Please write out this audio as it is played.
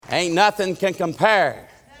Ain't nothing can compare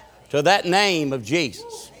to that name of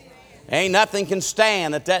Jesus. Ain't nothing can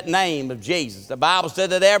stand at that name of Jesus. The Bible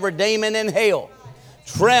said that every demon in hell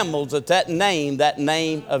trembles at that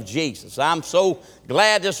name of Jesus. I'm so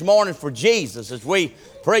glad this morning for Jesus as we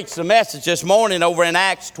preach the message this morning over in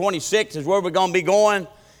Acts 26 is where we're going to be going.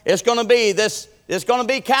 It's going to be this. It's going to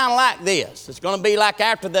be kind of like this. It's going to be like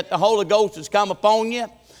after that the Holy Ghost has come upon you,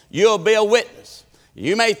 you'll be a witness.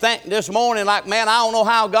 You may think this morning like, man, I don't know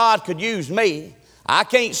how God could use me. I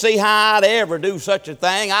can't see how I'd ever do such a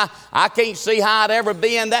thing. I can't see how I'd ever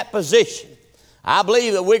be in that position. I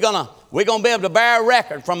believe that we're going to be able to bear a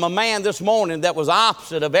record from a man this morning that was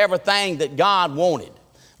opposite of everything that God wanted.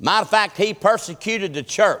 Matter of fact, he persecuted the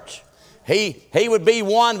church. He would be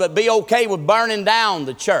one but be okay with burning down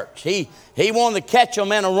the church. He wanted to catch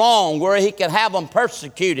them in a wrong where he could have them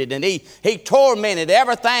persecuted, and he tormented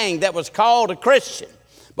everything that was called a Christian.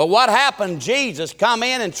 But what happened? Jesus come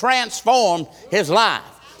in and transformed his life.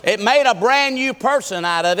 It made a brand new person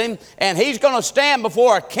out of him, and he's going to stand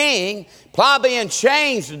before a king, probably in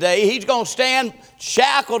chains today. He's going to stand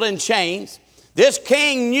shackled in chains. This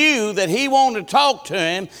king knew that he wanted to talk to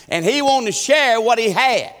him, and he wanted to share what he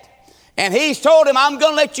had. And he's told him, I'm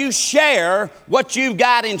going to let you share what you've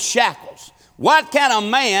got in shackles. What can a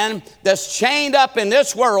man that's chained up in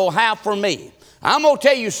this world have for me? I'm going to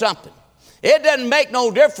tell you something. It doesn't make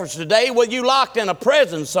no difference today whether you locked in a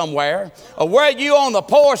prison somewhere or where you on the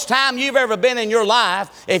poorest time you've ever been in your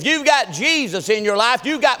life. If you've got Jesus in your life,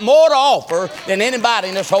 you've got more to offer than anybody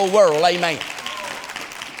in this whole world. Amen.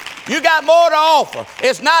 You got more to offer.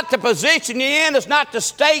 It's not the position you're in. It's not the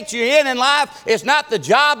state you're in life. It's not the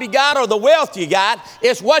job you got or the wealth you got.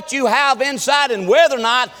 It's what you have inside and whether or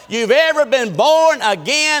not you've ever been born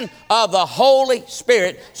again of the Holy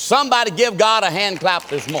Spirit. Somebody give God a hand clap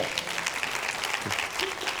this morning.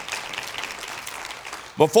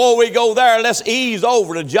 Before we go there, let's ease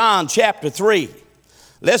over to John chapter 3.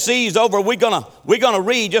 Let's ease over. We're gonna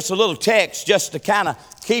read just a little text just to kind of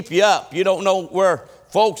keep you up. You don't know where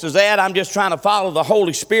folks is at. I'm just trying to follow the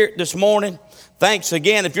Holy Spirit this morning. Thanks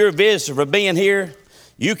again if you're a visitor for being here.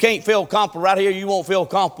 You can't feel comfortable right here. You won't feel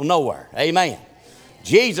comfortable nowhere. Amen.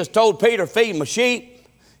 Jesus told Peter, feed my sheep.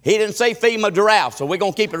 He didn't say feed my giraffe, so we're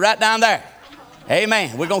going to keep it right down there.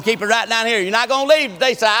 Amen. We're going to keep it right down here. You're not going to leave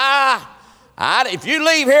today. Say, if you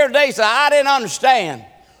leave here today, say, I didn't understand.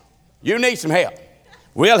 You need some help.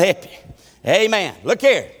 We'll help you. Amen. Look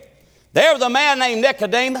here. There was a man named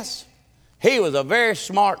Nicodemus. He was a very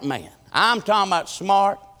smart man. I'm talking about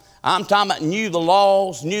smart. I'm talking about knew the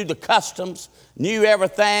laws, knew the customs, knew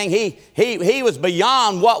everything. He was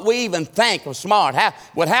beyond what we even think of smart.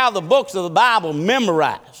 Would have the books of the Bible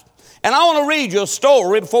memorized. And I want to read you a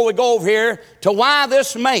story before we go over here to why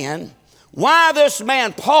this man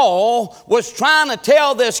Paul was trying to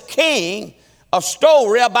tell this king a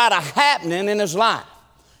story about a happening in his life.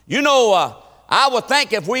 You know, I would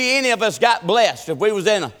think if any of us got blessed, if we was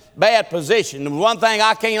in a bad position, the one thing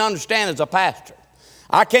I can't understand as a pastor,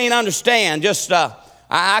 I can't understand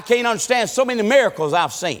I can't understand so many miracles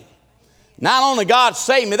I've seen. Not only God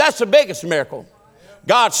saved me, that's the biggest miracle.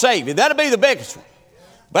 God saved me. That'll be the biggest one.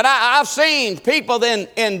 But I've seen people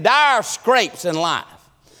in dire scrapes in life.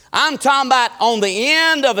 I'm talking about on the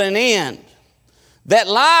end of an end, that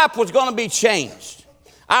life was going to be changed.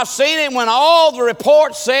 I've seen it when all the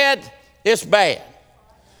reports said it's bad.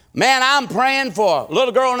 Man, I'm praying for a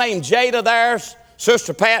little girl named Jada there.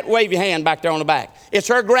 Sister Pat, wave your hand back there on the back. It's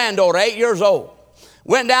her granddaughter, 8 years old.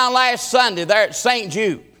 Went down last Sunday there at St.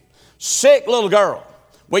 Jude. Sick little girl.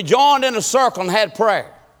 We joined in a circle and had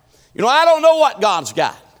prayer. You know, I don't know what God's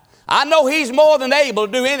got. I know He's more than able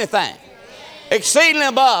to do anything. Exceedingly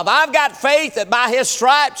above. I've got faith that by His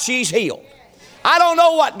stripes she's healed. I don't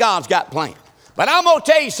know what God's got planned. But I'm going to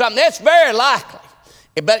tell you something. It's very likely.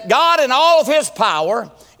 But God in all of His power,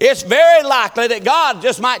 it's very likely that God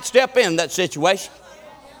just might step in that situation.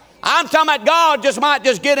 I'm talking about God might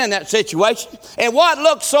just get in that situation. And what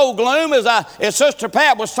looked so gloom as Sister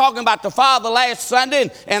Pat was talking about the Father last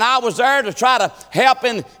Sunday, and I was there to try to help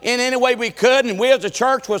in any way we could, and we as a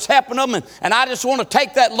church was helping them, and I just want to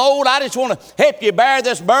take that load. I just want to help you bear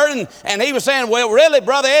this burden. And he was saying, well, really,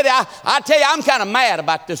 Brother Eddie, I tell you, I'm kind of mad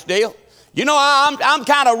about this deal. You know, I'm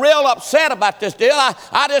kind of real upset about this deal.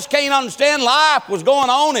 I just can't understand life was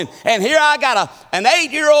going on, and here I got an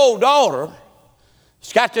 8-year-old daughter.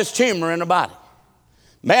 She's got this tumor in her body.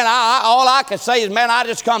 Man, all I can say is, man, I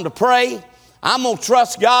just come to pray. I'm going to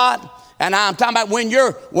trust God. And I'm talking about when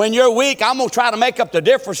you're weak, I'm going to try to make up the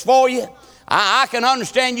difference for you. I can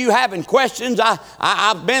understand you having questions.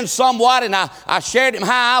 I've been somewhat, and I shared him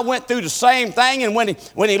how I went through the same thing. And when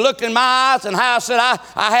he looked in my eyes and how I said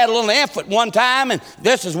I had a little infant one time, and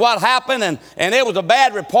this is what happened, and it was a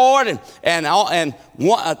bad report, and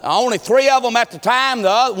only 3 of them at the time. The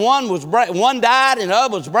other one died, and the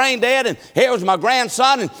other was brain dead, and here was my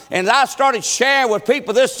grandson. And I started sharing with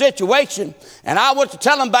people this situation, and I went to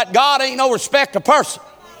tell them about God ain't no respect of person.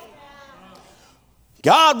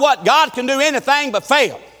 God can do anything but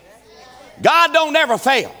fail. God don't ever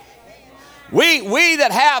fail. We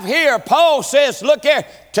that have here, Paul says, look here,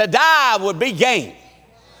 to die would be gain.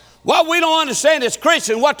 What we don't understand as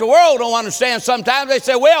Christians, what the world don't understand sometimes, they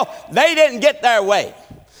say, well, they didn't get their way.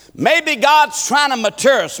 Maybe God's trying to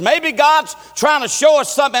mature us. Maybe God's trying to show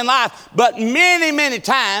us something in life. But many, many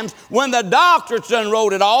times when the doctors done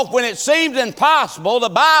wrote it off, when it seems impossible, the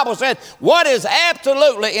Bible said what is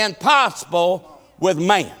absolutely impossible with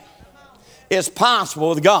man is possible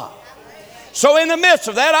with God. So in the midst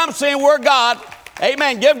of that, I'm saying we're God.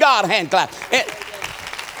 Amen. Give God a hand clap.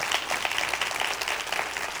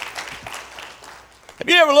 Have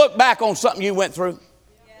you ever looked back on something you went through?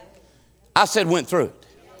 I said went through it.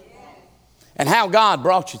 And how God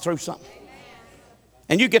brought you through something.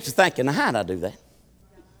 And you get to thinking, now how did I do that?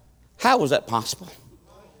 How was that possible?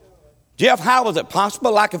 Jeff, how was it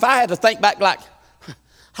possible? Like if I had to think back like,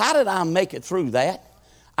 how did I make it through that?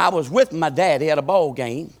 I was with my daddy at a ball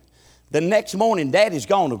game. The next morning, daddy's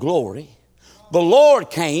gone to glory. The Lord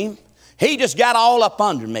came. He just got all up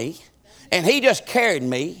under me. And he just carried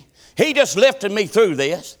me. He just lifted me through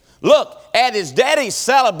this. Look, at his daddy's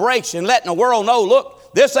celebration, letting the world know,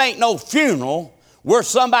 look, this ain't no funeral where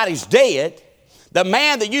somebody's dead. The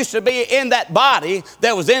man that used to be in that body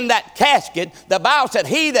that was in that casket, the Bible said,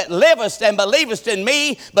 he that liveth and believeth in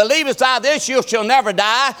me, believeth I this, you shall never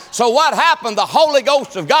die. So what happened? The Holy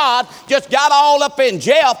Ghost of God just got all up in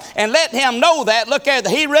Jeff and let him know that. Look at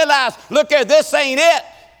he realized, look at this ain't it.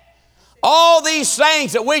 All these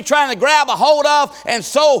things that we trying to grab a hold of and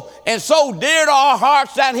so dear to our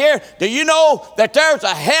hearts down here, do you know that there's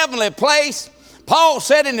a heavenly place? Paul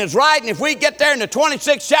said in his writing, if we get there in the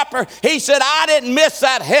 26th chapter, he said, I didn't miss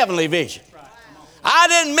that heavenly vision. I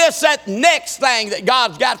didn't miss that next thing that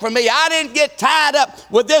God's got for me. I didn't get tied up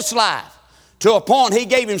with this life. To a point, he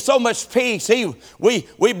gave him so much peace.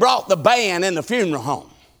 We brought the band in the funeral home.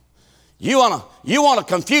 You want to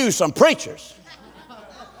confuse some preachers.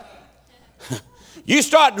 You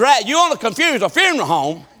want to confuse a funeral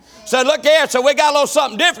home. Said, look here, so we got a little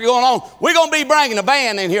something different going on. We're going to be bringing a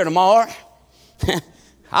band in here tomorrow.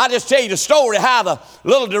 I'll just tell you the story how the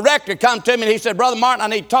little director come to me and he said, Brother Martin, I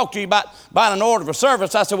need to talk to you about an order for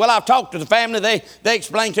service. I said, well, I've talked to the family. They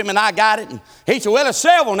explained to me and I got it. And he said, well, it's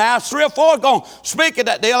several now. It's 3 or 4 going to speak at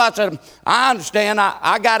that deal. I said, I understand.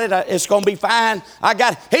 I got it. It's going to be fine. I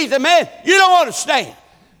got it. He said, man, you don't understand.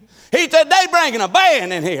 He said, they bringing a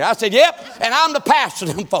band in here. I said, yep, and I'm the pastor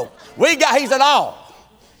of them folk. He said, oh.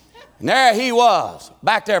 And there he was,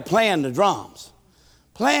 back there playing the drums.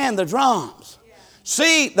 Playing the drums.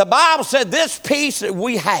 See, the Bible said this peace that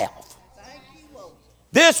we have,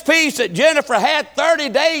 this peace that Jennifer had 30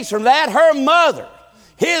 days from that, her mother,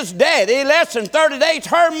 his daddy, less than 30 days,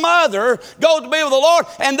 her mother goes to be with the Lord,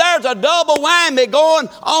 and there's a double whammy going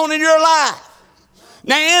on in your life.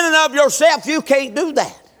 Now, in and of yourself, you can't do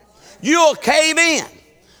that. You'll cave in.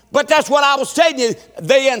 But that's what I was telling you.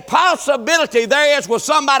 The impossibility there is with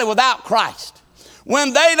somebody without Christ.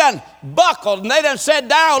 When they done buckled and they done said,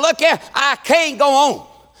 Darryl, look here, I can't go on.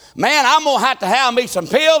 Man, I'm going to have me some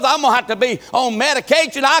pills. I'm going to have to be on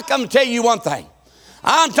medication. I come to tell you one thing.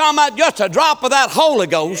 I'm talking about just a drop of that Holy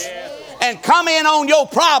Ghost and come in on your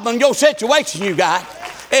problem, your situation you got.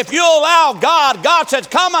 If you allow God says,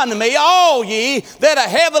 come unto me, all ye that are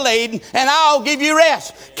heavy laden, and I'll give you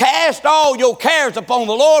rest. Cast all your cares upon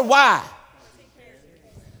the Lord. Why?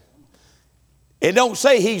 It don't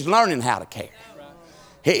say he's learning how to care.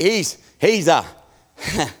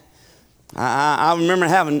 I remember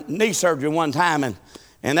having knee surgery one time,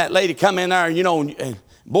 and that lady come in there, you know,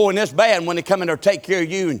 boy, and this bad when they come in there to take care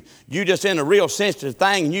of you, and you just in a real sensitive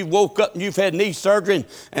thing, and you woke up and you've had knee surgery,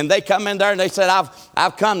 and they come in there and they said,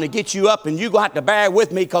 I've come to get you up, and you're going to have to bear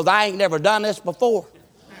with me because I ain't never done this before.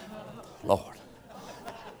 Lord.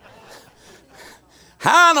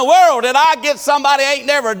 How in the world did I get somebody ain't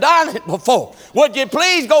never done it before? Would you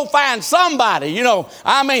please go find somebody? You know,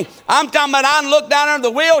 I mean, I'm talking about I look down there in the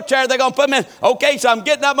wheelchair. They're going to put me in. Okay, so I'm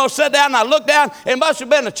getting up, I'm going to sit down, and I look down. It must have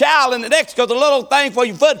been a child in the next because the little thing for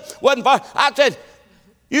your foot wasn't far. I said,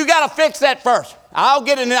 you got to fix that first. I'll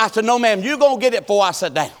get it in. I said, no, ma'am, you're going to get it before I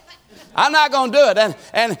sit down. I'm not going to do it.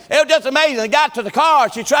 And it was just amazing. I got to the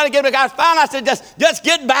car. She tried to get me. Finally, I said, just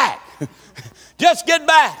get back. Just get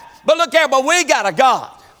back. But look here, but we got a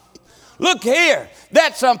God. Look here,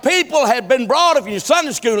 that some people had been brought, if your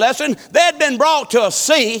Sunday school lesson, they had been brought to a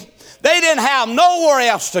sea. They didn't have nowhere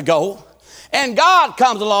else to go. And God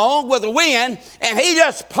comes along with the wind, and he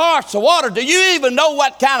just parts the water. Do you even know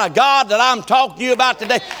what kind of God that I'm talking to you about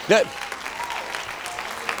today?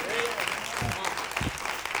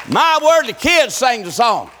 My word, the kids sang the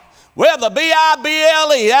song. Well, the Bible,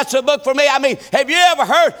 that's a book for me. I mean, have you ever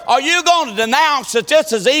heard, are you going to denounce that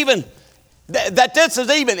this is even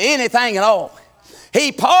anything at all?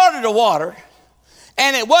 He parted the water,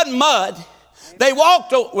 and it wasn't mud. They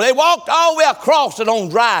walked all the way across it on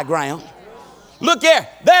dry ground. Look here,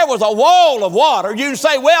 there was a wall of water. You can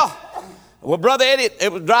say, well, Brother Eddie,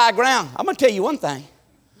 it was dry ground. I'm going to tell you one thing.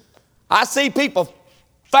 I see people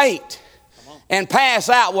faint and pass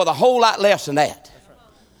out with a whole lot less than that.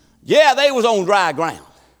 Yeah, they was on dry ground.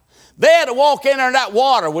 They had to walk in there and that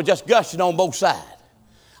water was just gushing on both sides.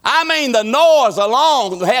 I mean, the noise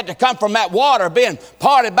alone had to come from that water being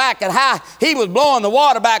parted back and high. He was blowing the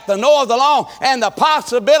water back, the noise alone. And the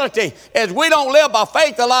possibility is we don't live by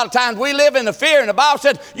faith a lot of times. We live in the fear. And the Bible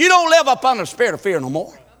said you don't live up under the spirit of fear no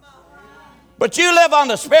more. But you live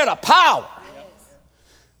under the spirit of power.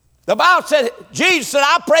 The Bible said, Jesus said,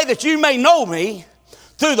 I pray that you may know me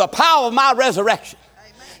through the power of my resurrection.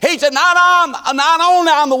 He said, not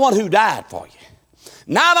only I'm the one who died for you.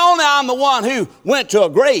 Not only I'm the one who went to a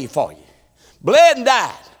grave for you, bled and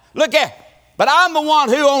died. Look at, but I'm the one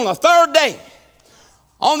who on the third day,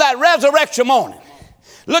 on that resurrection morning,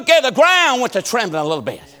 look at the ground went to trembling a little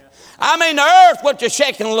bit. I mean, the earth went to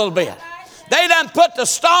shaking a little bit. They done put the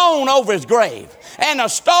stone over his grave, and the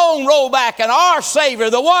stone rolled back, and our Savior,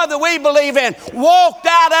 the one that we believe in, walked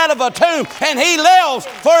out of a tomb, and he lives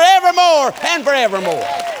forevermore and forevermore.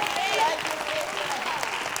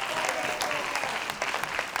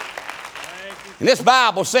 And this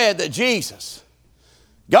Bible said that Jesus,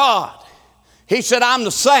 God, he said, I'm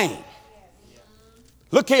the same.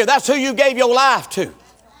 Look here, that's who you gave your life to.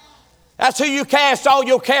 That's who you cast all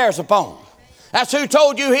your cares upon. That's who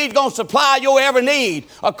told you he's going to supply your every need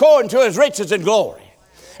according to his riches and glory.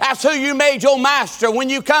 That's who you made your master when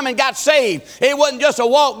you come and got saved. It wasn't just a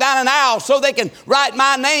walk down an aisle so they can write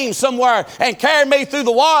my name somewhere and carry me through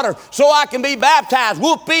the water so I can be baptized.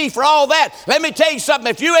 Whoopee for all that. Let me tell you something.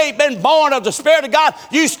 If you ain't been born of the Spirit of God,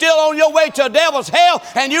 you still on your way to a devil's hell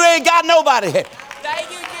and you ain't got nobody here. Thank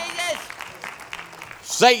you, Jesus.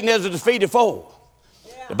 Satan is a defeated foe.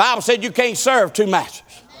 The Bible said you can't serve two masters.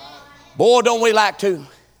 Boy, don't we like to.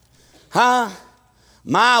 Huh?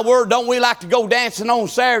 My word, don't we like to go dancing on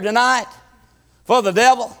Saturday night for the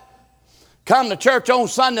devil? Come to church on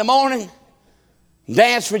Sunday morning,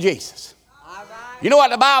 dance for Jesus. All right. You know what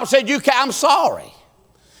the Bible said? I'm sorry.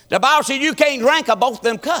 The Bible said you can't drink of both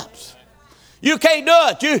them cups. You can't do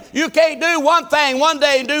it. You can't do one thing one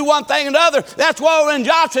day and do one thing another. That's why when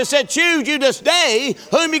Joshua said, choose you this day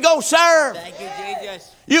whom you go serve. Thank you,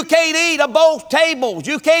 Jesus. You can't eat at both tables.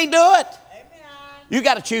 You can't do it. You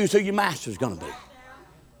got to choose who your master's going to be.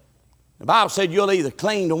 The Bible said you'll either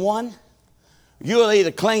cling to one, you'll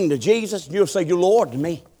either cling to Jesus, and you'll say, you Lord to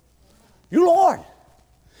me. You Lord.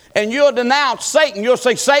 And you'll denounce Satan. You'll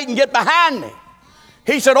say, Satan, get behind me.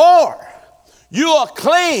 He said, or you'll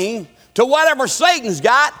cling to whatever Satan's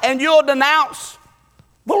got, and you'll denounce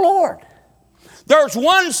the Lord. There's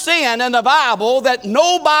one sin in the Bible that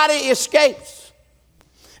nobody escapes.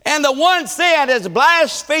 And the one sin is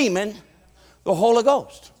blaspheming the Holy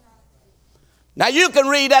Ghost. Now, you can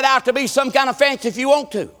read that out to be some kind of fancy if you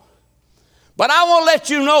want to. But I want to let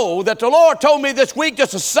you know that the Lord told me this week,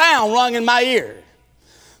 just a sound rung in my ear,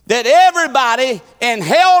 that everybody in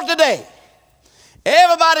hell today,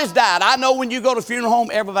 everybody's died. I know when you go to a funeral home,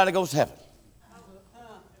 everybody goes to heaven.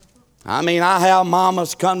 I mean, I have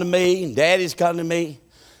mamas come to me and daddies come to me.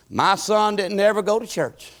 My son didn't ever go to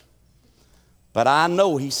church, but I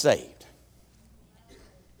know he's saved.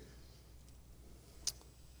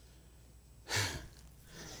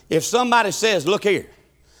 If somebody says, look here,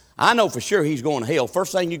 I know for sure he's going to hell,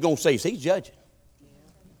 first thing you're going to say is he's judging.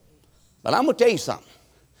 But I'm going to tell you something.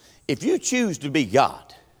 If you choose to be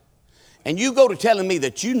God and you go to telling me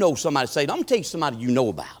that you know somebody saved, I'm going to tell you somebody you know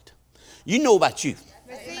about. You know about you.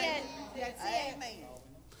 That's it.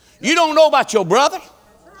 You don't know about your brother.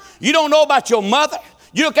 You don't know about your mother.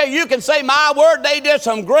 You can say, my word, they did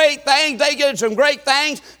some great things. They did some great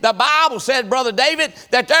things. The Bible said, Brother David,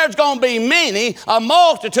 that there's going to be many, a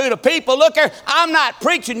multitude of people. Look here, I'm not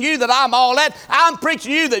preaching you that I'm all that. I'm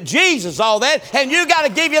preaching you that Jesus is all that, and you got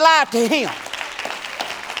to give your life to him.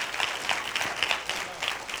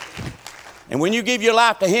 And when you give your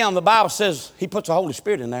life to him, the Bible says he puts the Holy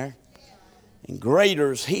Spirit in there. And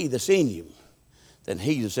greater is he that's in you than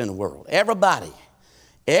he that's in the world. Everybody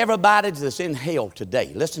that's in hell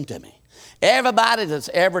today, listen to me. Everybody that's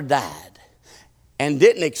ever died and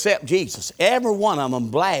didn't accept Jesus, every one of them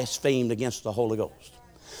blasphemed against the Holy Ghost.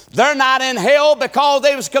 They're not in hell because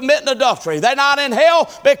they was committing adultery. They're not in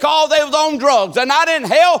hell because they was on drugs. They're not in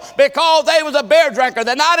hell because they was a beer drinker.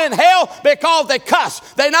 They're not in hell because they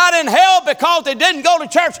cussed. They're not in hell because they didn't go to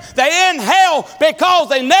church. They're in hell because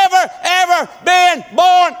they never, ever been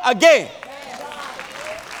born again.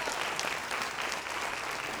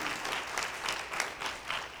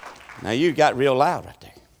 Now you got real loud right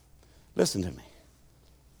there. Listen to me.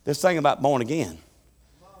 This thing about born again,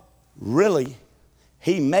 really,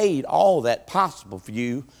 he made all that possible for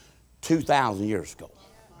you 2,000 years ago.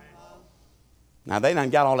 Now, they done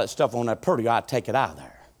got all that stuff on that pretty. I'd take it out of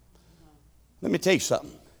there. Let me tell you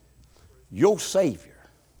something. Your Savior.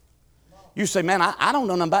 You say, man, I don't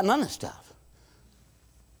know nothing about none of this stuff.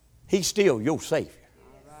 He's still your Savior.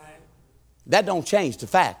 That don't change the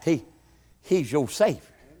fact he's your Savior.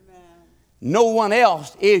 No one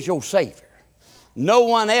else is your Savior. No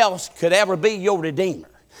one else could ever be your Redeemer.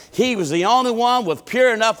 He was the only one with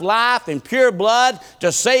pure enough life and pure blood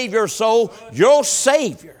to save your soul. Your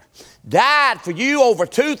Savior died for you over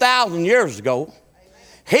 2,000 years ago.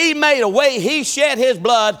 He made a way. He shed his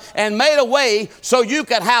blood and made a way so you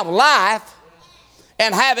could have life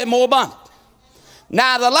and have it more abundant.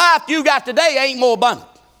 Now, the life you got today ain't more abundant.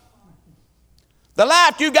 The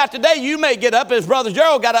life you got today, you may get up, as Brother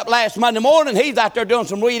Gerald got up last Monday morning. He's out there doing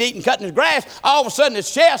some weed eating, cutting his grass. All of a sudden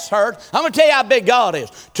his chest hurt. I'm going to tell you how big God is.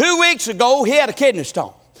 2 weeks ago, he had a kidney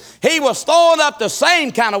stone. He was throwing up the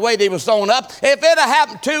same kind of way that he was throwing up. If it had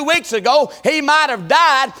happened 2 weeks ago, he might have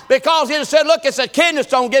died because he'd have said, look, it's a kidney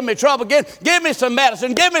stone, give me trouble again. Give me some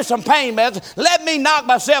medicine. Give me some pain medicine. Let me knock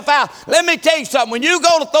myself out. Let me tell you something. When you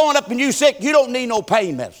go to throwing up and you sick, you don't need no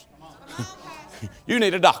pain medicine. You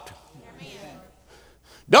need a doctor.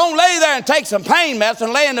 Don't lay there and take some pain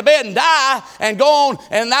medicine, lay in the bed and die and go on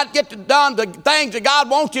and not get done the things that God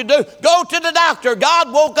wants you to do. Go to the doctor.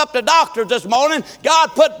 God woke up the doctors this morning. God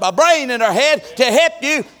put a brain in their head to help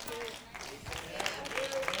you.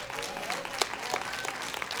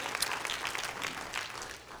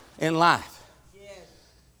 In life.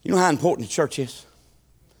 You know how important the church is?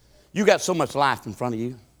 You got so much life in front of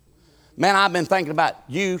you. Man, I've been thinking about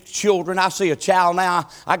you, children. I see a child now.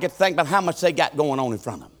 I get to think about how much they got going on in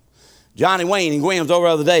front of them. Johnny Wayne and Gwen was over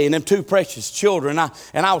the other day, and them two precious children.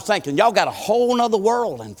 And I was thinking, y'all got a whole nother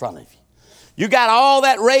world in front of you. You got all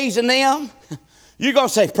that raising them. You're going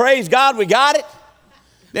to say, praise God, we got it.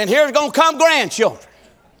 Then here's going to come grandchildren.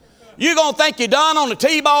 You're going to think you're done on the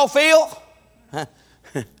T-ball field.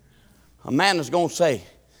 Amanda's going to say,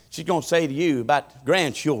 she's going to say to you about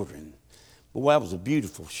grandchildren. Well, that was a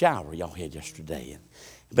beautiful shower y'all had yesterday.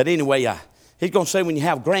 But anyway, he's going to say when you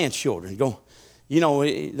have grandchildren,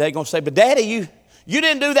 they're going to say, but Daddy, you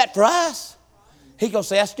didn't do that for us. He's going to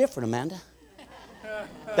say, that's different, Amanda.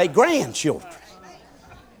 They grandchildren.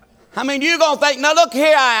 I mean, you're going to think, now look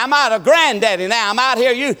here, I'm out of granddaddy now. I'm out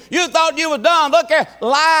here. You thought you were done. Look here,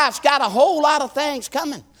 life's got a whole lot of things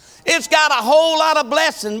coming. It's got a whole lot of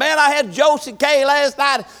blessing. Man, I had Josie Kay last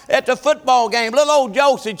night at the football game. Little old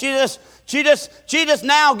Josie, she just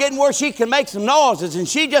now getting where she can make some noises, and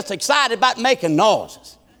she just excited about making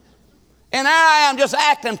noises. And there I am just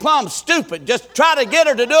acting plumb stupid, just try to get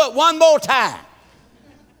her to do it one more time.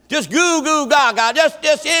 Just goo goo gaga,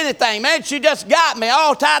 just anything, man. She just got me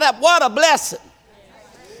all tied up. What a blessing.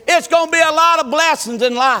 It's going to be a lot of blessings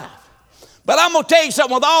in life. But I'm going to tell you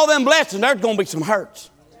something, with all them blessings, there's going to be some hurts.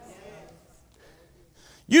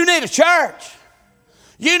 You need a church.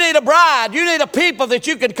 You need a bride. You need a people that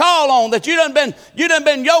you can call on, that you done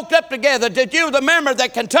been yoked up together, that you're the member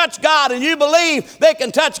that can touch God and you believe they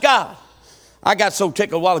can touch God. I got so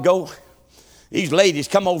tickled a while ago. These ladies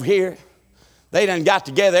come over here. They done got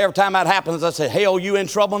together. Every time that happens, I say, hell, you in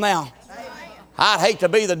trouble now. I'd hate to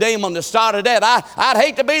be the demon that started that. I'd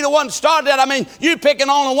hate to be the one that started that. I mean, you picking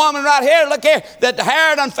on a woman right here. Look here, that the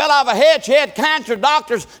hair done fell off her head. She had cancer.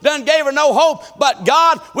 Doctors done gave her no hope. But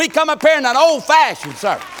God, we come up here in an old-fashioned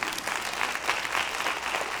service.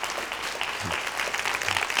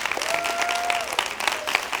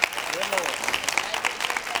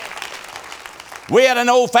 We had an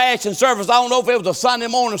old-fashioned service. I don't know if it was a Sunday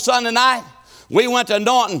morning or Sunday night. We went to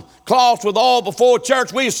anointing cloths with oil before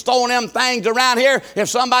church. We was throwing them things around here. If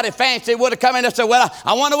somebody fancy would have come in and said, well,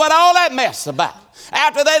 I wonder what all that mess is about.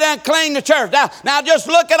 After they done cleaned the church. Now just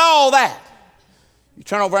look at all that. You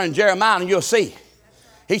turn over in Jeremiah and you'll see.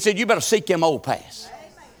 He said, you better seek him old paths.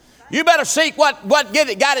 You better seek what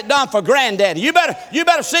got it done for granddaddy. You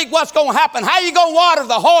better seek what's going to happen. How you going to water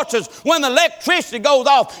the horses when the electricity goes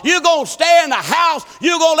off? You going to stay in the house?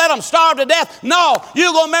 You going to let them starve to death? No.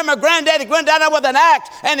 You going to remember granddaddy went down there with an axe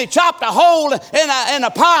and he chopped a hole in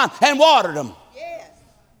a pond and watered them. Yes.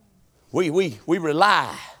 We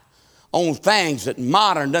rely on things that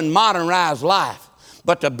doesn't modernize life.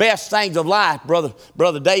 But the best things of life,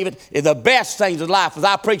 Brother David, is the best things of life. As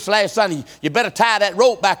I preached last Sunday, you better tie that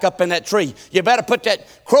rope back up in that tree. You better put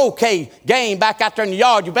that croquet game back out there in the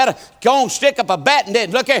yard. You better go and stick up a bat and then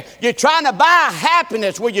look here. You're trying to buy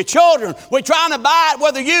happiness with your children. We're trying to buy it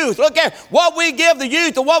with the youth. Look here, what we give the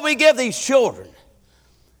youth and what we give these children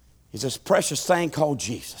is this precious thing called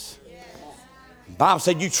Jesus. The Bible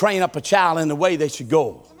said you train up a child in the way they should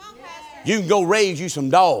go. You can go raise you some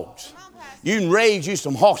dogs. You can raise you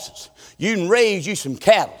some horses. You can raise you some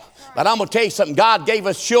cattle. But I'm going to tell you something. God gave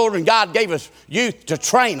us children. God gave us youth to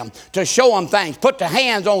train them, to show them things, put their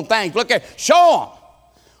hands on things. Look at, show them.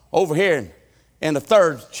 Over here in the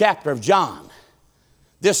 3rd chapter of John,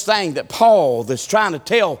 this thing that Paul is trying to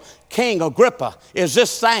tell King Agrippa is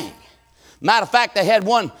this thing. Matter of fact, they had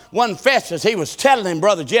one Festus. He was telling him,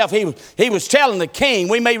 Brother Jeff, he was telling the king.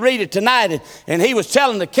 We may read it tonight. And he was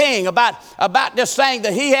telling the king about this thing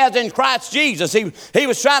that he has in Christ Jesus. He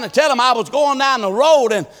was trying to tell him, I was going down the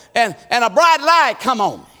road and a bright light come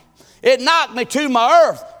on me. It knocked me to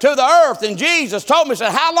the earth. And Jesus told me, said,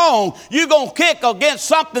 how long you going to kick against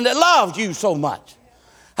something that loves you so much?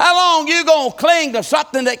 How long you going to cling to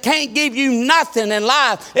something that can't give you nothing in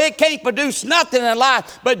life? It can't produce nothing in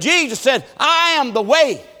life. But Jesus said, I am the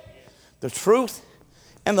way, the truth,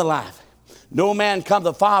 and the life. No man come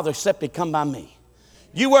to the Father except he come by me.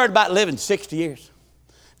 You worried about living 60 years?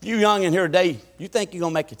 If you're young in here today, you think you're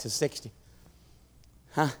going to make it to 60?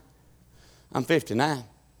 Huh? I'm 59.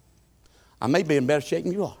 I may be in better shape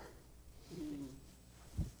than you are.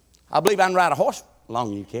 I believe I can ride a horse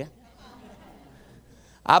longer than you can.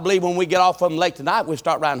 I believe when we get off of them late tonight, we'll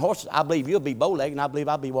start riding horses. I believe you'll be bow-legged, and I believe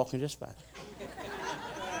I'll be walking just fine.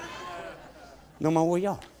 No matter where you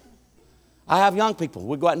are. I have young people.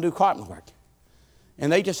 We go out and do carpenter work.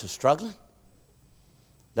 And they just are struggling.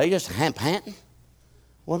 They just panting.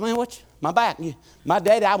 Well, man, my back. My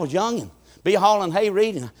daddy, I was young and be hauling hay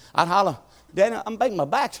reed, and I'd holler, Daddy, I'm making my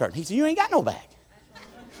back's hurting. He said, you ain't got no back.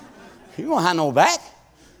 You don't have no back.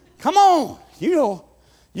 Come on. You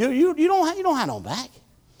don't have no back.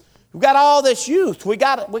 We got all this youth. We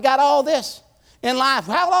got all this in life.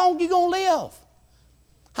 How long you going to live?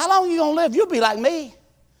 How long you going to live? You'll be like me.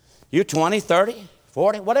 You're 20, 30,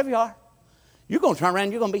 40, whatever you are. You're going to turn around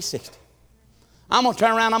and you're going to be 60. I'm going to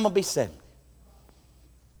turn around, I'm going to be 70.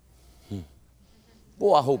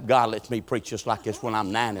 Boy, I hope God lets me preach just like this when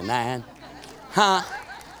I'm 99. Huh?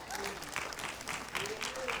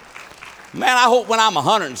 Man, I hope when I'm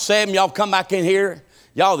 107, y'all come back in here,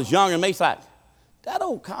 y'all that's younger than me, it's like, that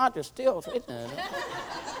old cod is still fitting.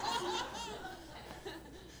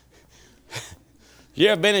 You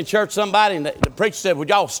ever been in church somebody and the preacher said, would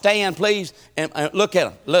y'all stand, please? And look at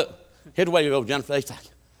them. Look. Here's the way you go, Jennifer. He's like,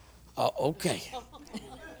 oh, okay.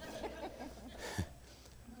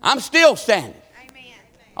 I'm still standing. Amen.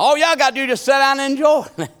 All y'all got to do is just sit down and enjoy.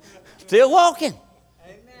 Still walking.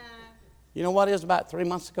 Amen. You know what it is about 3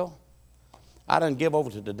 months ago? I done give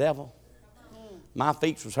over to the devil. My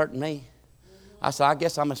feet was hurting me. I said, I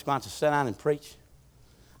guess I'm just going to sit down and preach.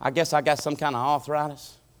 I guess I got some kind of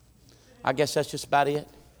arthritis. I guess that's just about it.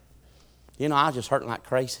 You know, I was just hurting like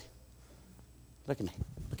crazy. Look at me.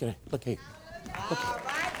 Look at it. Look here. Look here.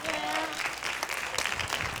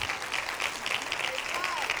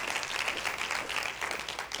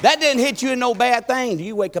 That didn't hit you in no bad thing. Do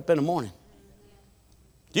you wake up in the morning?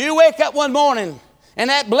 Do you wake up one morning and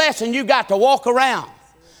that blessing you got to walk around?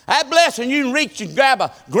 That blessing, you can reach and grab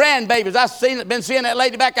a grandbabies. I've been seeing that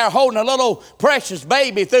lady back there holding a little precious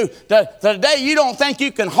baby through the day you don't think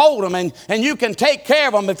you can hold them and you can take care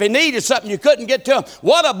of them. If they needed something, you couldn't get to them.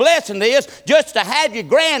 What a blessing it is just to have your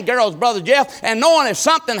grandgirls, Brother Jeff, and knowing if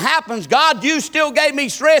something happens, God, you still gave me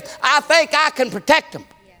strength. I think I can protect them.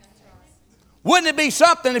 Wouldn't it be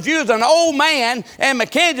something if you was an old man and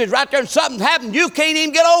Mackenzie's right there and something happened, you can't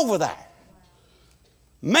even get over there?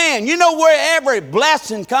 Man, you know where every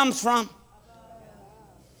blessing comes from?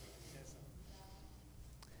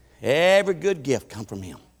 Every good gift comes from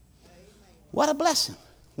Him. What a blessing.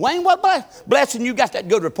 Wayne, what blessing you got that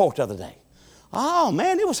good report the other day? Oh,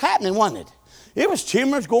 man, it was happening, wasn't it? It was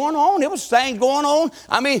tumors going on. It was things going on.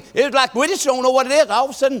 I mean, it was like we just don't know what it is. All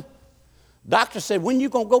of a sudden, doctor said, when you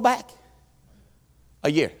going to go back?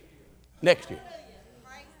 A year. Next year.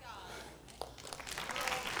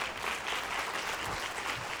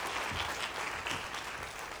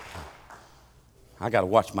 I got to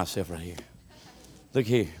watch myself right here. Look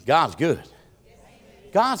here. God's good.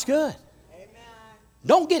 God's good.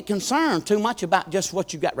 Don't get concerned too much about just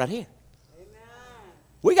what you got right here.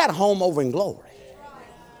 We got a home over in glory.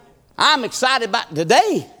 I'm excited about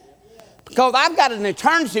today because I've got an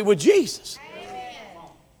eternity with Jesus.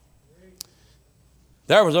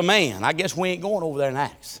 There was a man. I guess we ain't going over there in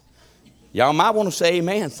Acts. Y'all might want to say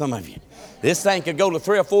amen, some of you. This thing could go to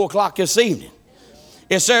 3 or 4 o'clock this evening.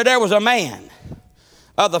 It said there was a man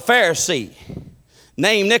of the Pharisee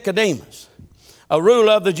named Nicodemus, a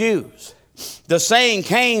ruler of the Jews. The same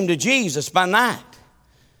came to Jesus by night.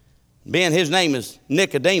 Being his name is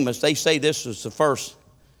Nicodemus, they say this was the first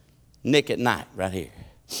Nick at night right here.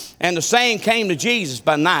 And the same came to Jesus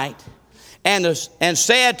by night and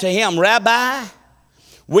said to him, Rabbi,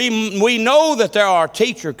 we know that there are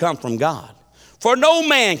teachers come from God, for no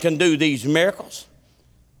man can do these miracles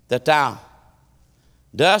that thou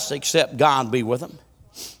dost except God be with him.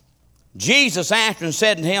 Jesus answered and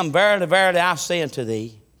said to him, Verily, verily, I say unto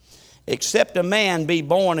thee, except a man be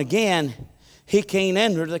born again, he can't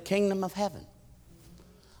enter the kingdom of heaven.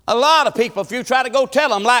 A lot of people, if you try to go tell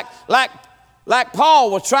them, like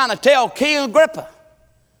Paul was trying to tell King Agrippa,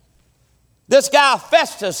 this guy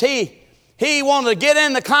Festus, he wanted to get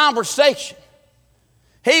in the conversation.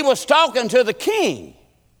 He was talking to the king.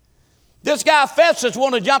 This guy Festus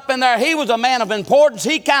wanted to jump in there. He was a man of importance.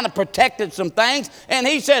 He kind of protected some things. And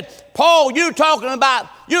he said, Paul, you talking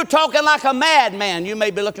like a madman. You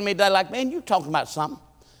may be looking at me today like, man, you talking about something.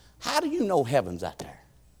 How do you know heaven's out there?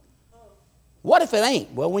 What if it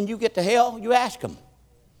ain't? Well, when you get to hell, you ask them.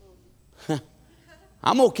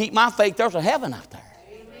 I'm going to keep my faith. There's a heaven out there.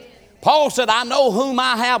 Paul said, I know whom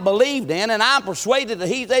I have believed in, and I'm persuaded that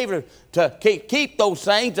he's able to keep those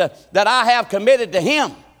things that I have committed to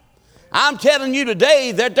him. I'm telling you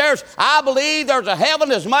today that I believe there's a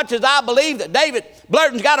heaven as much as I believe that David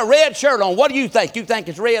Blurton's got a red shirt on. What do you think? You think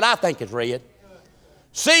it's red? I think it's red.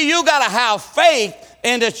 See, you got to have faith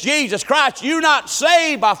in this Jesus Christ. You're not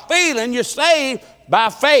saved by feeling. You're saved by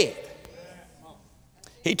faith.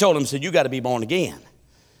 He told him, said, you got to be born again.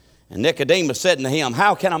 And Nicodemus said to him,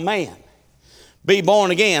 how can a man be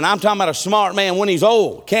born again? I'm talking about a smart man when he's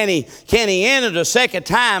old. Can he enter the second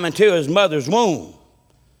time into his mother's womb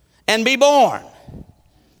and be born?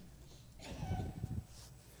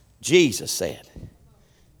 Jesus said,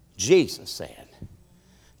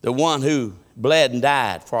 the one who bled and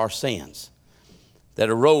died for our sins, that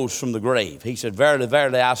arose from the grave. He said, verily,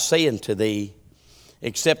 verily, I say unto thee,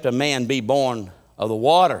 except a man be born of the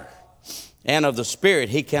water and of the Spirit,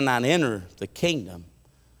 he cannot enter the kingdom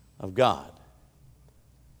of God.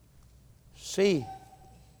 See,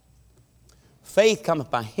 faith cometh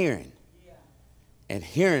by hearing, and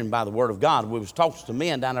hearing by the word of God. We was talking to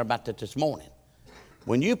men down there about that this morning.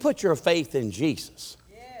 When you put your faith in Jesus,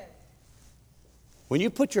 when you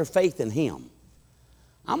put your faith in him,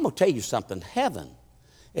 I'm going to tell you something. Heaven,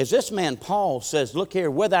 as this man Paul says, look here,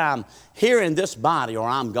 whether I'm here in this body or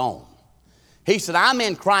I'm gone. He said, I'm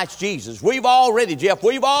in Christ Jesus. We've already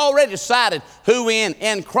decided who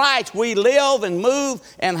in Christ we live and move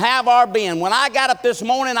and have our being. When I got up this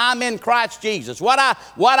morning, I'm in Christ Jesus. What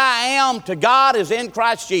I am to God is in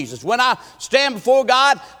Christ Jesus. When I stand before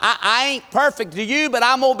God, I ain't perfect to you, but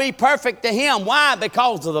I'm going to be perfect to him. Why?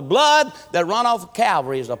 Because of the blood that run off of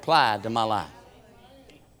Calvary is applied to my life.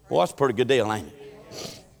 Boy, that's a pretty good deal, ain't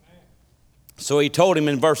it? So he told him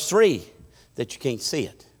in verse 3 that you can't see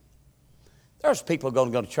it. There's people going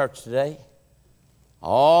to go to church today,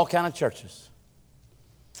 all kind of churches.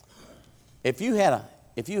 If you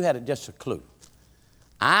had just a clue,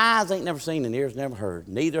 eyes ain't never seen and ears never heard,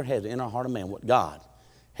 neither has in our heart of man what God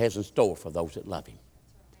has in store for those that love him.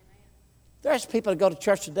 There's people that go to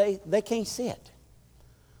church today, they can't see it.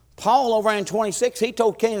 Paul over in 26, he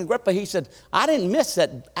told King Agrippa, he said, I didn't miss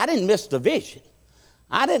the vision.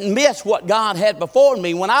 I didn't miss what God had before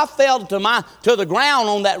me. When I fell to the ground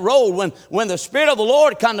on that road, when the Spirit of the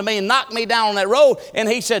Lord come to me and knocked me down on that road, and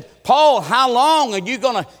he said, Paul, how long are you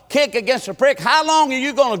going to kick against the prick? How long are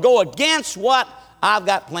you going to go against what I've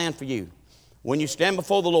got planned for you? When you stand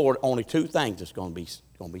before the Lord, only two things is going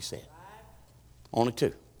to be said. Only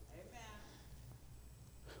two.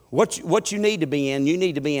 What you need to be in, you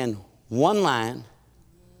need to be in one line.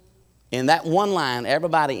 In that one line,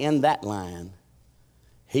 everybody in that line,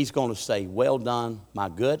 he's going to say, well done, my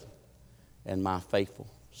good and my faithful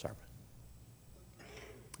servant.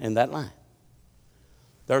 In that line.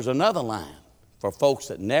 There's another line for folks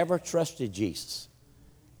that never trusted Jesus.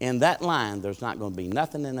 In that line, there's not going to be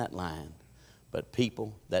nothing in that line but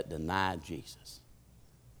people that deny Jesus.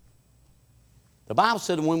 The Bible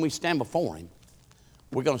said that when we stand before him,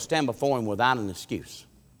 we're going to stand before Him without an excuse.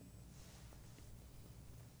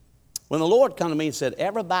 When the Lord come to me and said,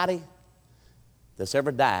 everybody that's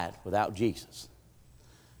ever died without Jesus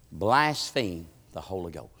blaspheme the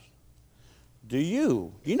Holy Ghost.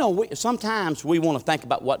 Sometimes we want to think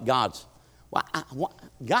about what God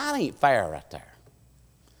ain't fair right there.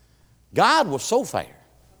 God was so fair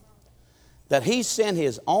that He sent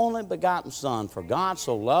His only begotten Son, for God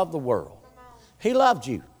so loved the world. He loved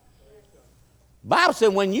you. The Bible said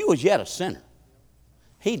when you was yet a sinner,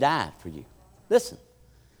 He died for you. Listen,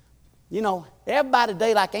 everybody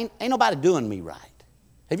today ain't nobody doing me right.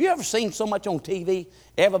 Have you ever seen so much on TV?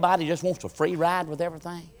 Everybody just wants a free ride with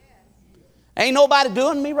everything. Ain't nobody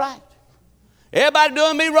doing me right. Everybody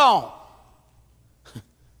doing me wrong.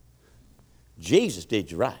 Jesus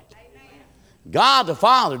did you right. God the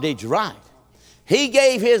Father did you right. He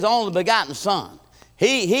gave His only begotten Son.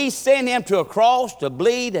 He sent Him to a cross to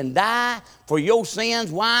bleed and die for your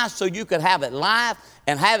sins. Why? So you could have it life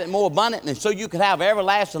and have it more abundant, and so you could have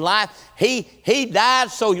everlasting life. He died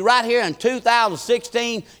so right here in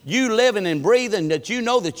 2016, you living and breathing, that you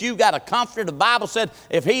know that you've got a comforter. The Bible said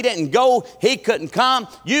if He didn't go, He couldn't come.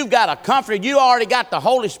 You've got a comforter. You already got the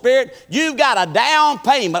Holy Spirit. You've got a down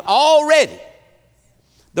payment already.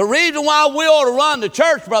 The reason why we ought to run to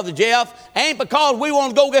church, Brother Jeff, ain't because we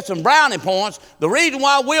want to go get some brownie points. The reason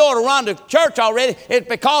why we ought to run to church already is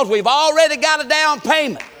because we've already got a down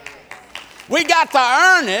payment. We got the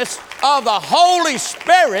earnest of the Holy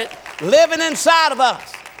Spirit living inside of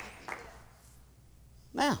us.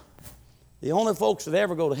 Now, the only folks that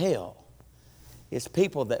ever go to hell is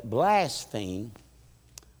people that blaspheme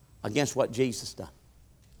against what Jesus done.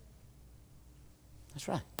 That's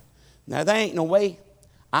right. Now, there ain't no way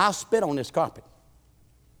I'll spit on this carpet.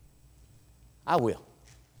 I will.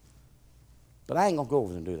 But I ain't going to go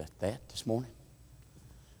over and do that this morning.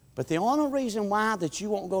 But the only reason why that you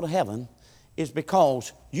won't go to heaven is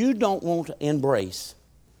because you don't want to embrace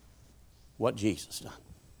what Jesus done.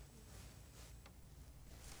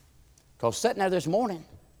 Because sitting there this morning,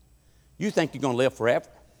 you think you're going to live forever.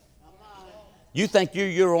 You think you're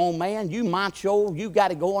your own man. You macho. You got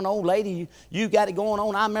it going on, lady. You got it going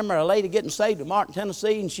on. I remember a lady getting saved in Martin,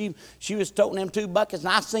 Tennessee, and she was toting them 2 buckets,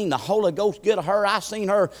 and I seen the Holy Ghost get to her. I seen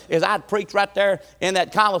her as I'd preach right there in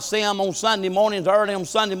that Coliseum on Sunday mornings, early on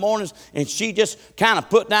Sunday mornings, and she just kind of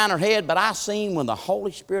put down her head. But I seen when the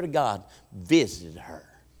Holy Spirit of God visited her,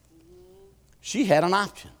 she had an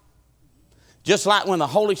option. Just like when the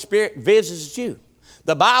Holy Spirit visits you.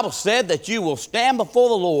 The Bible said that you will stand before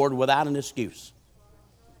the Lord without an excuse.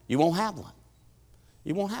 You won't have one.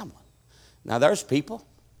 You won't have one. Now, there's people,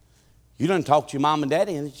 you done talk to your mom and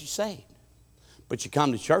daddy and that you're saved. But you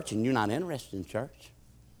come to church and you're not interested in church.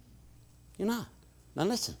 You're not. Now,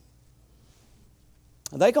 listen.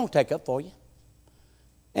 They're going to take up for you.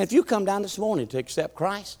 And if you come down this morning to accept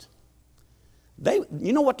Christ,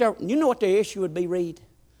 you know what their issue would be, Reed?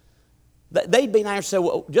 They'd be there and say,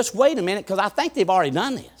 well, just wait a minute, because I think they've already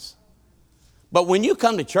done this. But when you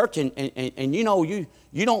come to church and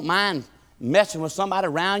you don't mind messing with somebody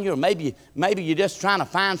around you, or maybe you're just trying to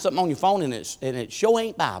find something on your phone and it sure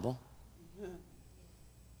ain't Bible.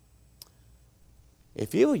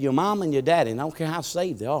 If you or your mom and your daddy, and I don't care how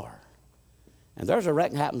saved they are, and there's a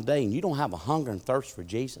wreck happening today and you don't have a hunger and thirst for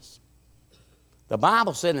Jesus, the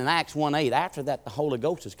Bible said in Acts 1:8, after that the Holy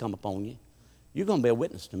Ghost has come upon you, you're going to be a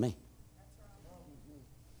witness to me.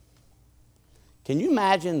 Can you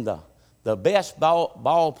imagine the best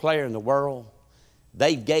ball player in the world?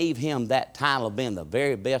 They gave him that title of being the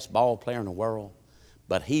very best ball player in the world,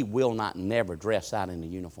 but he will not never dress out in a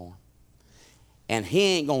uniform. And he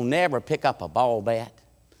ain't going to never pick up a ball bat,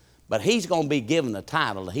 but he's going to be given the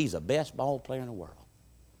title that he's the best ball player in the world.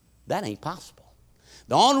 That ain't possible.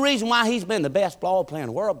 The only reason why he's been the best ball player in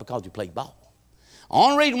the world is because he played ball. The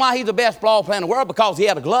only reason why he's the best ball player in the world is because he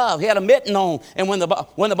had a glove, he had a mitten on, and when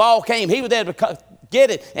the ball came, he was able to get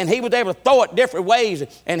it, and he was able to throw it different ways,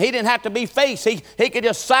 and he didn't have to be face. He could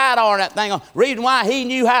just sidearm that thing. Reason why he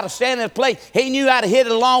knew how to stand in the plate, he knew how to hit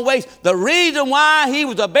it a long ways. The reason why he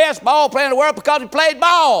was the best ball player in the world because he played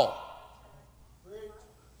ball.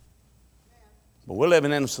 But we're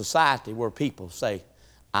living in a society where people say,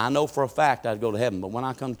 I know for a fact I'd go to heaven, but when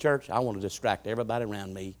I come to church, I want to distract everybody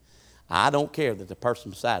around me. I don't care that the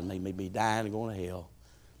person beside me may be dying and going to hell,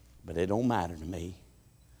 but it don't matter to me.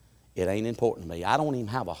 It ain't important to me. I don't even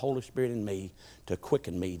have a Holy Spirit in me to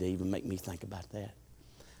quicken me to even make me think about that.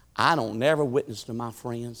 I don't never witness to my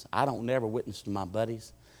friends. I don't never witness to my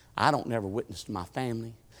buddies. I don't never witness to my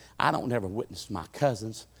family. I don't never witness to my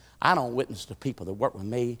cousins. I don't witness to people that work with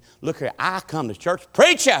me. Look here, I come to church.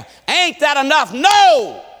 Preacher, ain't that enough?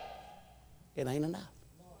 No! It ain't enough.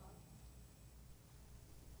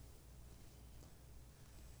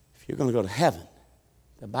 If you're going to go to heaven,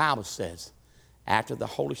 the Bible says, after the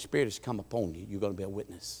Holy Spirit has come upon you, you're going to be a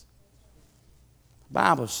witness. The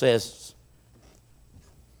Bible says,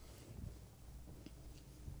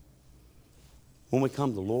 when we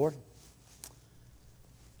come to the Lord,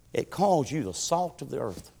 it calls you the salt of the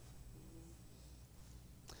earth.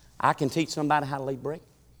 I can teach somebody how to lay brick.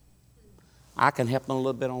 I can help them a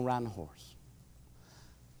little bit on riding a horse.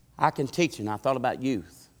 I can teach them. I thought about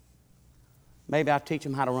youth. Maybe I'll teach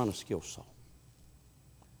them how to run a skill saw.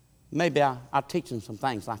 Maybe I'll teach them some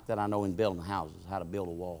things like that I know in building houses, how to build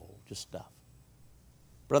a wall, just stuff.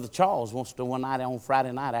 Brother Charles wants to one night on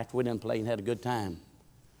Friday night after we done played and had a good time,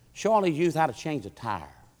 show all these youth how to change a tire,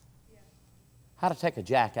 how to take a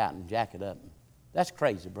jack out and jack it up. That's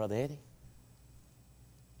crazy, Brother Eddie.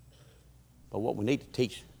 But what we need to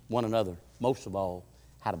teach one another, most of all,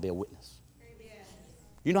 how to be a witness. Amen.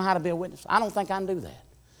 You know how to be a witness? I don't think I can do that.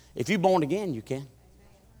 If you're born again, you can.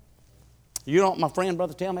 You know what my friend,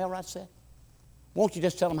 Brother Tim Elwright said? Won't you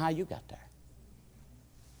just tell them how you got there?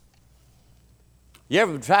 You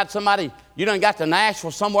ever tried somebody, you done got to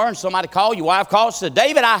Nashville somewhere and somebody called, your wife called and said,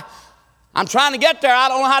 David, I'm trying to get there. I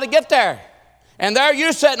don't know how to get there. And there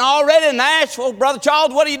you're sitting already in Nashville. Brother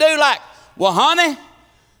Charles, what do you do? Like, well, honey,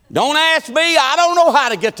 don't ask me. I don't know how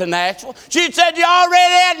to get to Nashville. She said, you're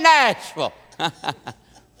already in Nashville.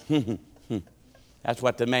 That's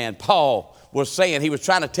what the man Paul was saying. He was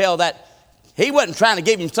trying to tell that. He wasn't trying to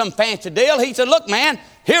give him some fancy deal. He said, look, man,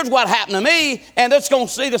 here's what happened to me, and it's going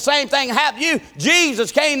to see the same thing happen to you.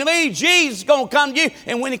 Jesus came to me. Jesus is going to come to you.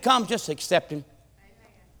 And when he comes, just accept him.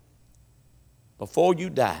 Amen. Before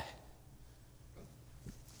you die,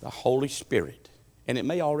 the Holy Spirit, and it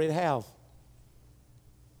may already have,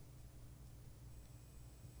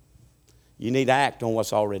 you need to act on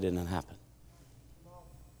what's already done happened.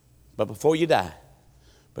 But before you die,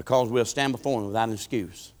 because we'll stand before him without an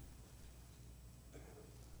excuse,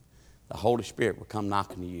 the Holy Spirit will come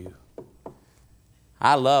knocking to you.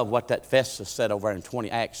 I love what that Festus said over in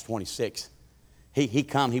Acts 26. He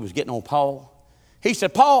was getting on Paul. He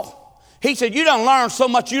said, Paul, he said, you done learned so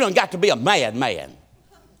much you done got to be a madman.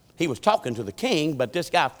 He was talking to the king, but this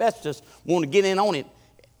guy Festus wanted to get in on it.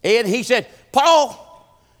 And he said,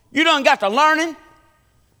 Paul, you done got to learning.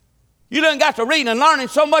 You done got to reading and learning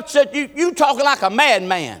so much that you talking like a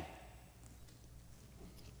madman.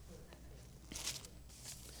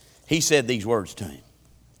 He said these words to him.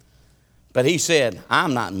 But he said,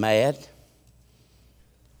 I'm not mad.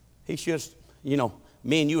 He just,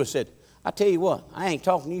 me and you have said, I tell you what, I ain't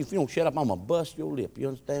talking to you. If you don't shut up, I'm going to bust your lip. You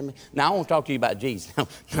understand me? Now, I want to talk to you about Jesus.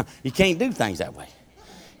 You can't do things that way.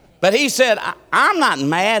 But he said, I'm not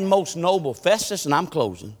mad, most noble Festus, and I'm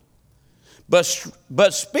closing.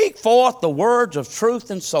 But speak forth the words of truth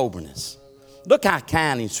and soberness. Look how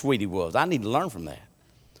kind and sweet he was. I need to learn from that.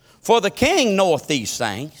 For the king knoweth these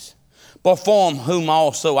things, before whom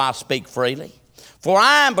also I speak freely. For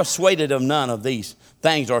I am persuaded of none of these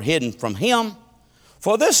things are hidden from him.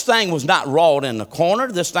 For this thing was not wrought in the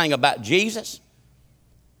corner, this thing about Jesus.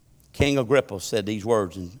 King Agrippa said these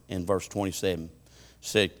words in verse 27.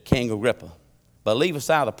 Said, King Agrippa, believest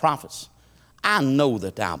thou the prophets? I know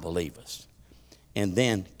that thou believest. And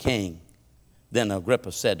then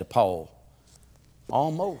Agrippa said to Paul,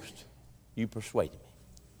 almost you persuaded me.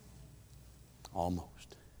 Almost.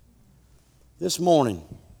 This morning,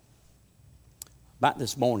 about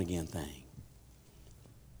this born again thing.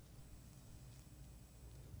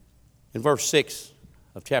 In verse 6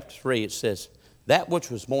 of chapter 3, it says, that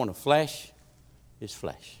which was born of flesh is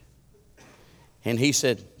flesh. And he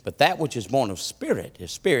said, but that which is born of spirit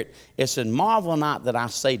is spirit. It said, marvel not that I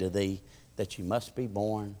say to thee that you must be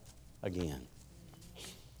born again.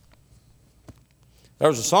 There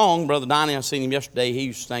was a song, Brother Donnie, I seen him yesterday, he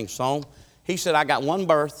used to sing a song. He said, I got one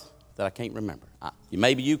birth that I can't remember.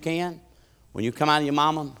 Maybe you can. When you come out of your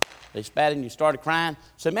mama, they spat and you started crying.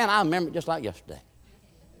 Say, man, I remember it just like yesterday.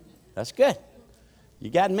 That's good. You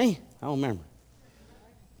got me? I don't remember.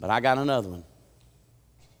 But I got another one.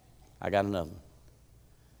 I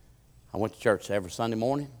went to church every Sunday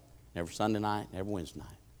morning, every Sunday night, every Wednesday night.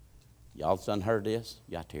 Y'all done heard this,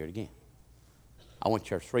 you got to hear it again. I went to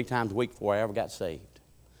church 3 times a week before I ever got saved.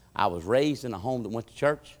 I was raised in a home that went to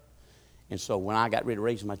church. And so when I got ready to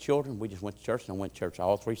raise my children, we just went to church, and I went to church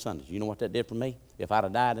all 3 Sundays. You know what that did for me? If I'd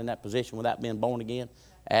have died in that position without being born again,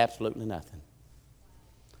 absolutely nothing.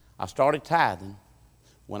 I started tithing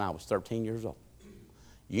when I was 13 years old.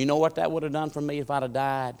 You know what that would have done for me if I'd have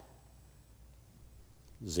died?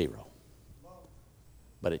 0.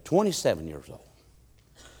 But at 27 years old,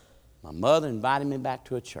 my mother invited me back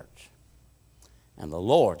to a church. And the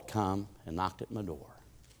Lord come and knocked at my door.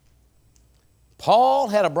 Paul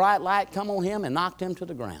had a bright light come on him and knocked him to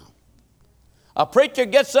the ground. A preacher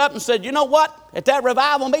gets up and said, you know what? At that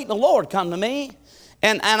revival meeting, the Lord come to me.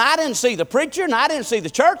 And I didn't see the preacher, and I didn't see the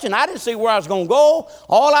church, and I didn't see where I was going to go.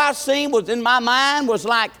 All I seen was in my mind was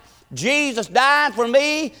like Jesus died for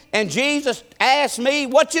me, and Jesus asked me,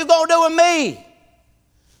 what you going to do with me?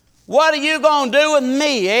 What are you going to do with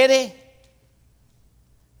me, Eddie?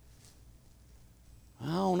 I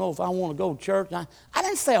don't know if I want to go to church. I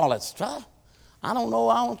didn't say all that stuff. I don't know.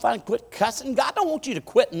 I don't know if I can quit cussing. God don't want you to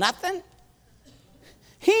quit nothing.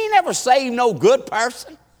 He ain't never saved no good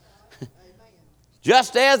person.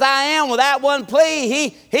 Just as I am with that one plea,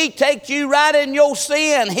 he takes you right in your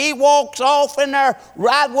sin. He walks off in there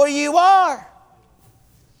right where you are.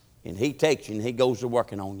 And he takes you and he goes to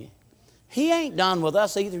working on you. He ain't done with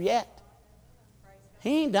us either yet.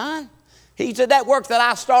 He ain't done. He said that work that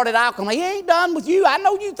I started out, he ain't done with you. I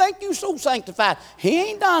know you think you're so sanctified. He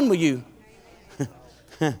ain't done with you.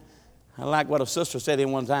 I like what a sister said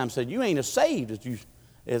in one time, said, you ain't as saved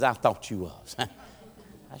as I thought you was.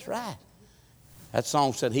 That's right. That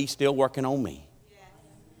song said, he's still working on me.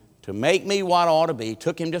 To make me what I ought to be. It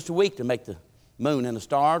took him just a week to make the moon and the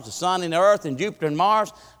stars, the sun and the earth and Jupiter and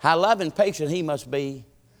Mars. How loving and patient he must be.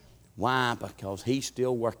 Why? Because he's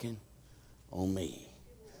still working on me.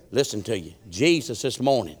 Listen to you. Jesus this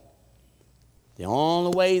morning, the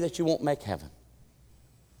only way that you won't make heaven.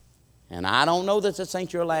 And I don't know that this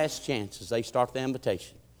ain't your last chance as they start the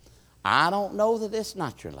invitation. I don't know that it's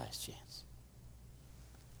not your last chance.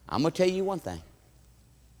 I'm going to tell you one thing.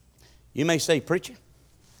 You may say, preacher,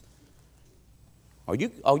 are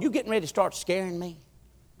you getting ready to start scaring me?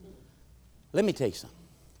 Let me tell you something.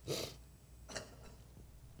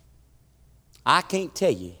 I can't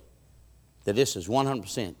tell you that this is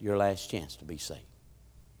 100% your last chance to be saved.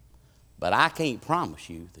 But I can't promise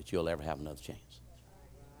you that you'll ever have another chance.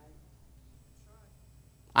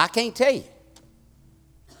 I can't tell you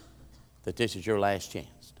that this is your last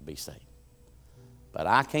chance to be saved. But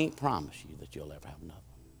I can't promise you that you'll ever have another.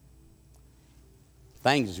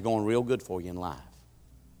 Things are going real good for you in life.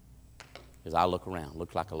 As I look around,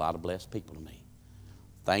 looks like a lot of blessed people to me.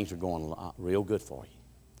 Things are going real good for you.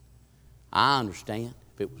 I understand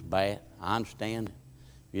if it was bad. I understand.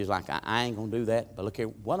 You're like, I ain't going to do that. But look here,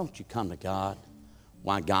 why don't you come to God?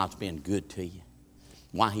 Why God's been good to you.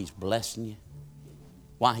 Why He's blessing you.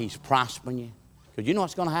 Why He's prospering you. Because you know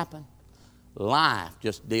what's going to happen? Life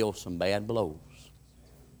just deals some bad blows.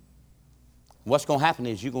 What's going to happen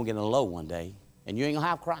is you're going to get in a low one day, and you ain't going to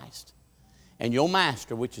have Christ. And your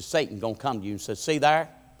master, which is Satan, going to come to you and say, see there?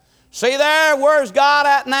 See there? Where's God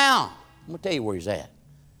at now? I'm going to tell you where He's at.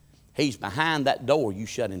 He's behind that door you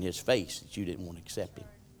shut in His face that you didn't want to accept Him.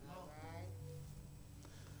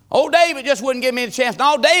 Old David just wouldn't give me a chance.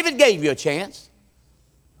 No, David gave you a chance.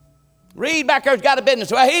 Read back there's got a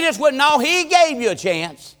business. Well, he just wouldn't. No, he gave you a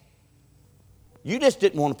chance. You just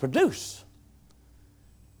didn't want to produce.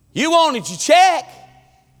 You wanted your check,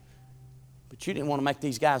 but you didn't want to make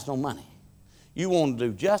these guys no money. You wanted to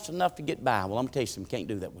do just enough to get by. Well, I'm going to tell you something. You can't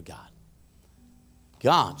do that with God.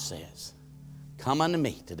 God says, come unto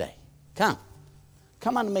me today. Come.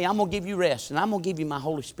 Come unto me. I'm going to give you rest, and I'm going to give you my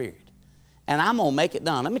Holy Spirit. And I'm going to make it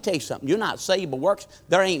done. Let me tell you something. You're not saved by works.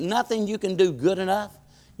 There ain't nothing you can do good enough.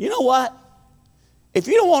 You know what? If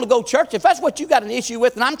you don't want to go to church, if that's what you got an issue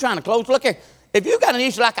with, and I'm trying to close, look here. If you got an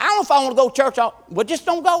issue like, I don't know if I want to go to church, well, just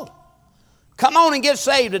don't go. Come on and get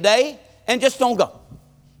saved today, and just don't go.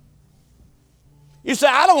 You say,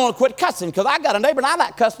 I don't want to quit cussing because I got a neighbor and I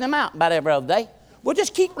like cussing him out about every other day. Well,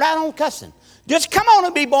 just keep right on cussing. Just come on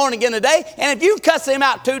and be born again today. And if you cuss him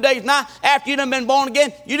out 2 days now, after you done been born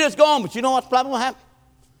again, you just go on. But you know what's probably going to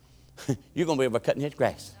happen? You're going to be over cutting his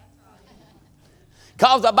grass.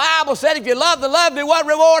 Because the Bible said if you love the lovely, what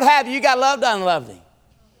reward have you? You got love done lovely.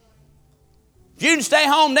 If you can stay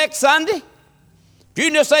home next Sunday, if you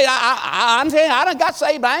can just say, I'm saying I done got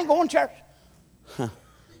saved, but I ain't going to church.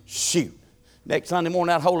 Shoot. Next Sunday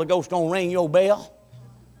morning, that Holy Ghost going to ring your bell.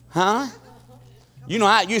 Huh? You know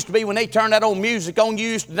how it used to be when they turned that old music on you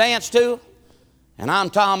used to dance to? And I'm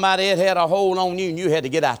talking about it had a hold on you and you had to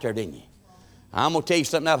get out there, didn't you? I'm going to tell you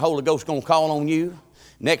something, that Holy Ghost going to call on you.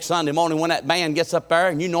 Next Sunday morning when that band gets up there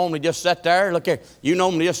and you normally just sit there, look here, you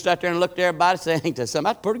normally just sit there and look at everybody and say, ain't that something?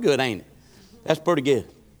 That's pretty good, ain't it? That's pretty good.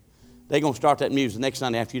 They're going to start that music next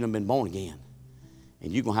Sunday after you've been born again.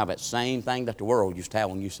 And you're going to have that same thing that the world used to have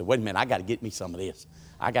when you said, wait a minute, I got to get me some of this.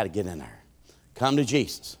 I got to get in there. Come to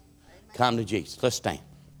Jesus. Come to Jesus. Let's stand.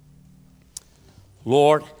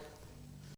 Lord,